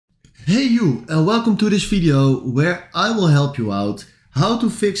Hey you, and welcome to this video where I will help you out how to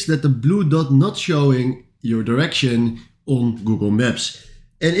fix that the blue dot not showing your direction on Google Maps.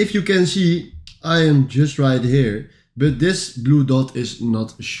 And if you can see, I am just right here, but this blue dot is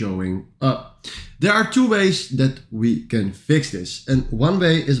not showing up. There are two ways that we can fix this. And one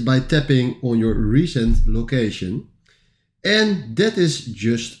way is by tapping on your recent location. And that is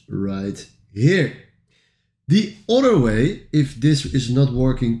just right here. The other way, if this is not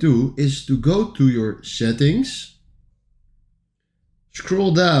working too, is to go to your settings,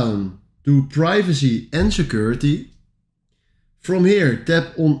 scroll down to privacy and security. From here,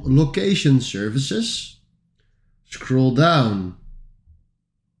 tap on location services, scroll down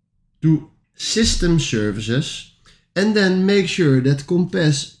to system services, and then make sure that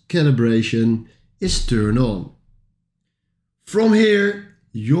compass calibration is turned on. From here,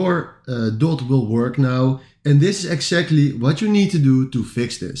 your dot will work now. And this is exactly what you need to do to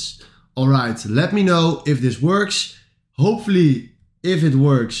fix this. Alright, let me know if this works. Hopefully, if it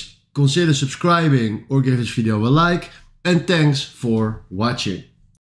works, consider subscribing or give this video a like. And thanks for watching.